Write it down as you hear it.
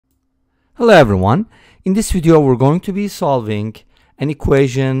Hello everyone. In this video we're going to be solving an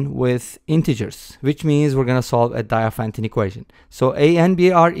equation with integers, which means we're going to solve a Diophantine equation. So a and b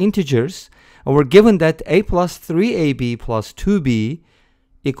are integers, and we're given that a plus 3ab plus 2b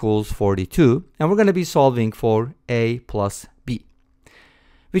equals 42, and we're going to be solving for a plus b,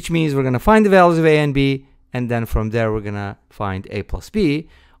 which means we're going to find the values of a and b, and then from there we're going to find a plus b,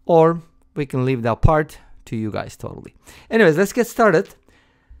 or we can leave that part to you guys totally. Anyways, let's get started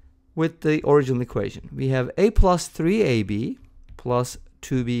with the original equation. We have a plus 3ab plus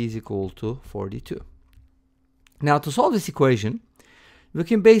 2b is equal to 42. Now to solve this equation, we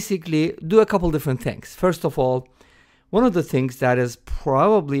can basically do a couple different things. First of all, one of the things that is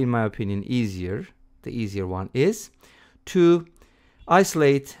probably, in my opinion, the easier one, is to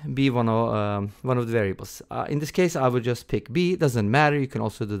isolate b one of the variables. In this case, I would just pick b. It doesn't matter. You can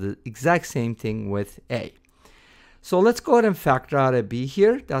also do the exact same thing with a. So let's go ahead and factor out a b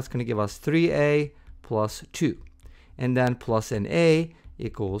here. That's going to give us 3a plus 2. And then plus an a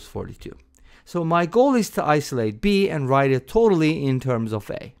equals 42. So my goal is to isolate b and write it totally in terms of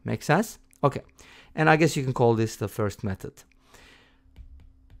a. Make sense? Okay. And I guess you can call this the first method.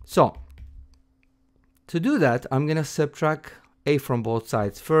 So to do that, I'm going to subtract a from both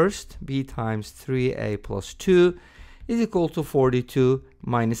sides first. B times 3a plus 2 is equal to 42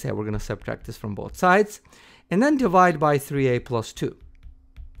 minus a. We're going to subtract this from both sides. And then divide by 3a plus 2.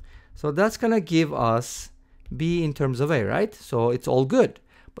 So that's going to give us b in terms of a, right? So it's all good.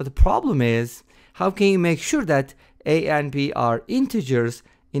 But the problem is, how can you make sure that a and b are integers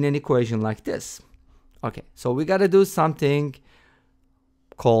in an equation like this? Okay, so we got to do something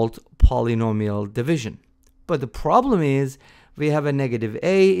called polynomial division. But the problem is, we have a negative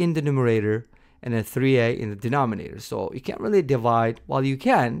a in the numerator and a 3a in the denominator. So you can't really divide. Well, you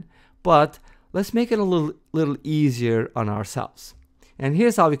can, but let's make it a little easier on ourselves. And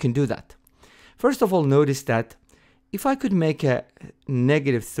here's how we can do that. First of all, notice that if I could make a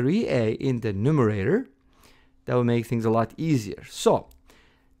negative 3a in the numerator, that would make things a lot easier. So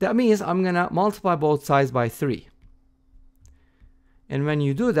that means I'm going to multiply both sides by 3. And when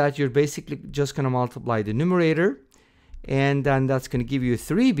you do that, you're basically just going to multiply the numerator, and then that's going to give you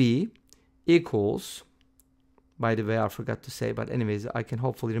 3b equals, by the way, I forgot to say, but anyways, I can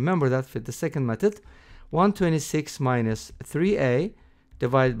hopefully remember that with the second method. 126 minus 3a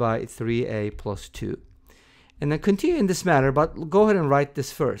divided by 3a plus 2. And then continue in this manner, but go ahead and write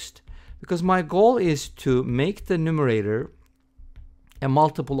this first, because my goal is to make the numerator a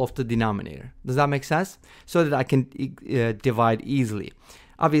multiple of the denominator. Does that make sense? So that I can divide easily.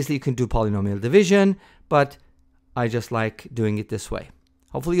 Obviously, you can do polynomial division, but I just like doing it this way.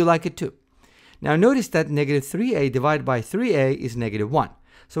 Hopefully you like it too. Now notice that negative 3a divided by 3a is negative 1.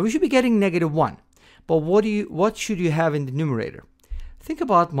 So we should be getting negative 1. But what should you have in the numerator? Think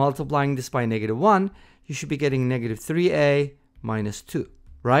about multiplying this by negative 1. You should be getting negative 3a minus 2,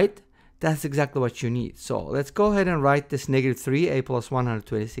 right? That's exactly what you need. So let's go ahead and write this negative 3a plus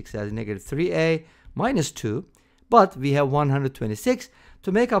 126 as negative 3a minus 2. But we have 126.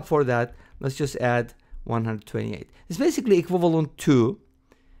 To make up for that, let's just add 128. It's basically equivalent to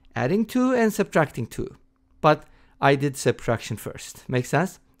adding 2 and subtracting 2. But I did subtraction first. Make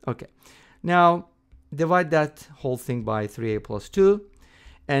sense? Okay. Now divide that whole thing by 3a plus 2.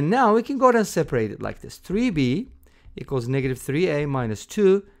 And now we can go ahead and separate it like this. 3b equals negative 3a minus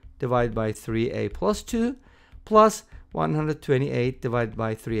 2 divided by 3a plus 2 plus 128 divided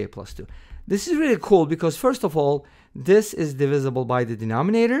by 3a plus 2. This is really cool because first of all, this is divisible by the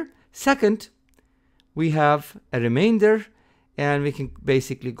denominator. Second, we have a remainder, and we can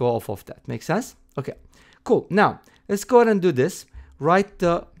basically go off of that. Make sense? Okay, cool. Now, let's go ahead and do this. Write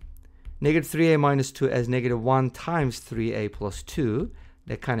the negative 3a minus 2 as negative 1 times 3a plus 2.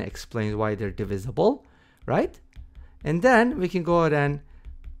 That kind of explains why they're divisible, right? And then we can go ahead and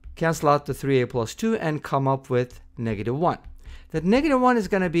cancel out the 3a plus 2 and come up with negative 1. That negative 1 is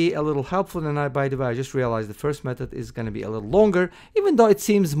going to be a little helpful, and by the way, I just realized the first method is going to be a little longer, even though it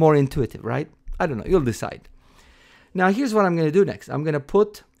seems more intuitive, right? I don't know. You'll decide. Now here's what I'm going to do next. I'm going to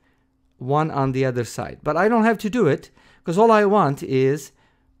put 1 on the other side. But I don't have to do it because all I want is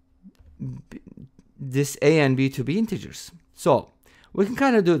this a and b to be integers. So we can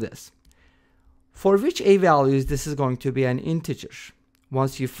kind of do this. For which a values this is going to be an integer.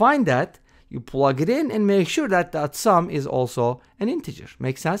 Once you find that, you plug it in and make sure that that sum is also an integer.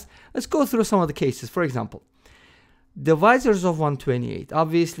 Make sense? Let's go through some of the cases. For example, divisors of 128.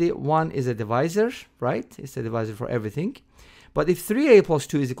 Obviously, 1 is a divisor, right? It's a divisor for everything. But if 3a plus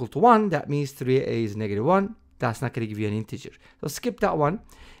 2 is equal to 1, that means 3a is negative 1. That's not going to give you an integer. So skip that one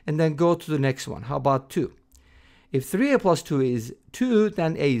and then go to the next one. How about 2? If 3a plus 2 is 2,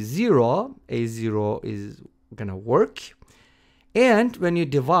 then a0 is going to work. And when you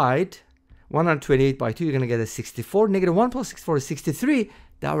divide 128 by 2, you're going to get a 64. Negative 1 plus 64 is 63.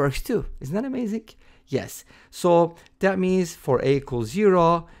 That works too. Isn't that amazing? Yes. So that means for a equals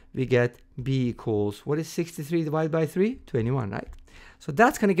 0, we get b equals, what is 63 divided by 3? 21, right? So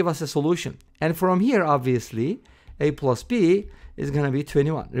that's going to give us a solution. And from here, obviously, a plus b is going to be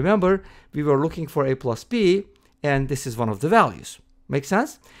 21. Remember, we were looking for a plus b, and this is one of the values. Make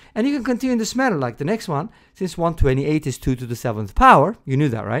sense? And you can continue in this manner like the next one. Since 128 is 2 to the 7th power, you knew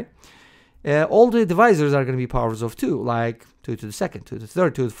that, right? All the divisors are going to be powers of 2, like 2 to the 2nd, 2 to the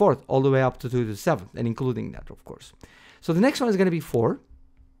 3rd, 2 to the 4th, all the way up to 2 to the 7th, and including that, of course. So the next one is going to be 4,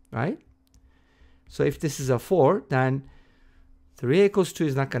 right? So if this is a 4, then 3a equals 2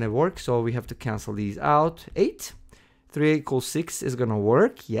 is not going to work, so we have to cancel these out. 8. 3a equals 6 is going to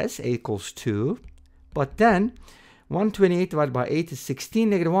work. Yes, a equals 2. But then 128 divided by 8 is 16.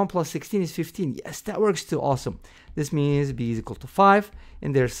 Negative 1 plus 16 is 15. Yes, that works too. Awesome. This means b is equal to 5,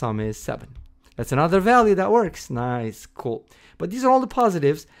 and their sum is 7. That's another value that works. Nice, cool. But these are all the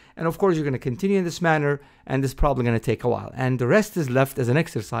positives, and of course you're going to continue in this manner, and this is probably going to take a while. And the rest is left as an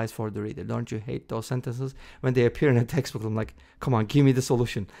exercise for the reader. Don't you hate those sentences when they appear in a textbook? I'm like, come on, give me the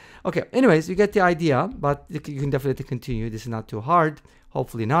solution. Okay, anyways, you get the idea, but you can definitely continue. This is not too hard.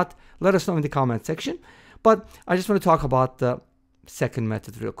 Hopefully not. Let us know in the comment section. But I just want to talk about the second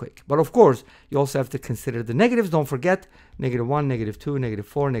method real quick. But of course, you also have to consider the negatives. Don't forget, negative 1, negative 2, negative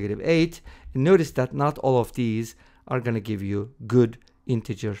 4, negative 8. And notice that not all of these are going to give you good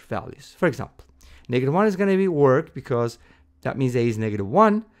integer values. For example, negative 1 is going to be work because that means a is negative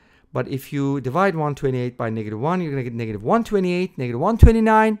 1. But if you divide 128 by negative 1, you're going to get negative 128, negative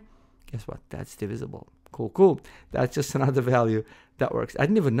 129. Guess what? That's divisible. Cool, cool. That's just another value that works. I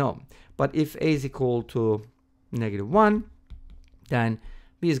didn't even know. But if a is equal to negative 1, then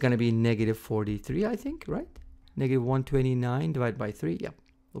b is going to be negative 43, I think, right? Negative 129 divided by 3. Yep,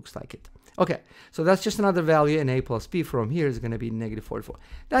 looks like it. Okay, so that's just another value, and a plus b from here is going to be negative 44.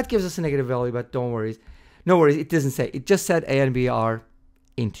 That gives us a negative value, but don't worry. No worries, it doesn't say. It just said a and b are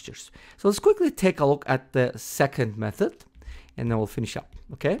integers. So let's quickly take a look at the second method, and then we'll finish up,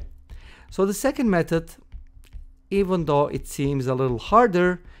 okay? So the second method, even though it seems a little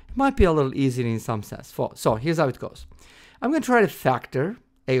harder, it might be a little easier in some sense. So here's how it goes. I'm going to try to factor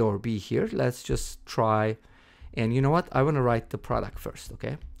a or b here. Let's just try. And you know what? I want to write the product first,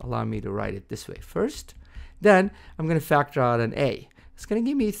 okay? Allow me to write it this way first. Then I'm going to factor out an a. It's going to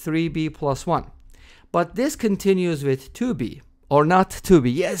give me 3b plus 1. But this continues with 2b, or not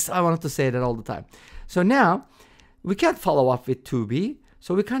 2b. Yes, I wanted to say that all the time. So now, we can't follow up with 2b,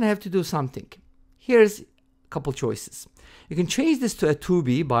 so we kind of have to do something. Here's a couple choices. You can change this to a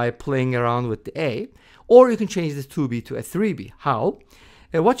 2b by playing around with the a, or you can change this 2b to a 3b. How?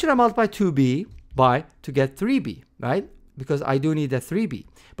 What should I multiply 2b by to get 3b, right? Because I do need a 3b,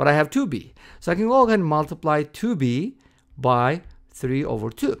 but I have 2b. So I can go ahead and multiply 2b by 3 over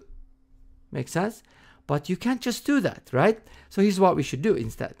 2. Makes sense? But you can't just do that, right? So here's what we should do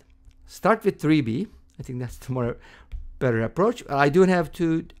instead. Start with 3b. I think that's the better approach. I do have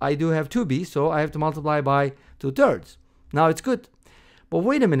 2b, so I have to multiply by 2/3. Now it's good. But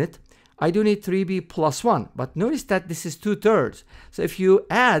wait a minute. I do need 3b plus 1, but notice that this is 2/3. So if you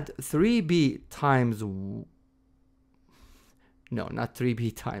add 3b times, no, not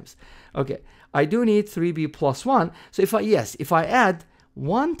 3b times. Okay, I do need 3b plus 1. So if I add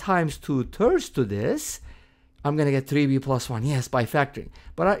 1 times 2/3 to this, I'm going to get 3b plus 1, yes, by factoring.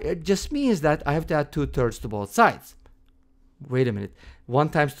 But it just means that I have to add 2/3 to both sides. Wait a minute, 1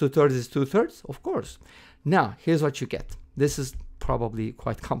 times 2/3 is 2/3? Of course. Now, here's what you get. This is probably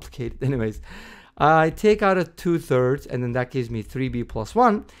quite complicated. Anyways, I take out a 2/3, and then that gives me 3b plus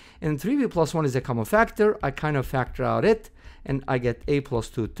 1. And 3b plus 1 is a common factor. I kind of factor out it, and I get a plus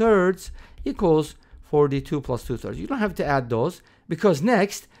 2/3 equals 42 plus 2/3. You don't have to add those, because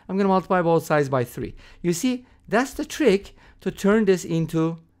next, I'm going to multiply both sides by 3. You see, that's the trick to turn this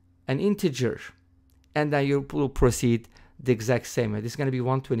into an integer. And then you will proceed the exact same way. This is going to be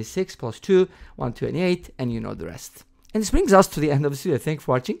 126 plus 2, 128, and you know the rest. And this brings us to the end of this video. Thank you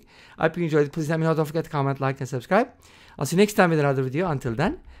for watching. I hope you enjoyed it. Please let me know. Don't forget to comment, like, and subscribe. I'll see you next time with another video. Until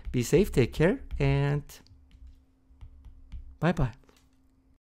then, be safe, take care, and bye-bye.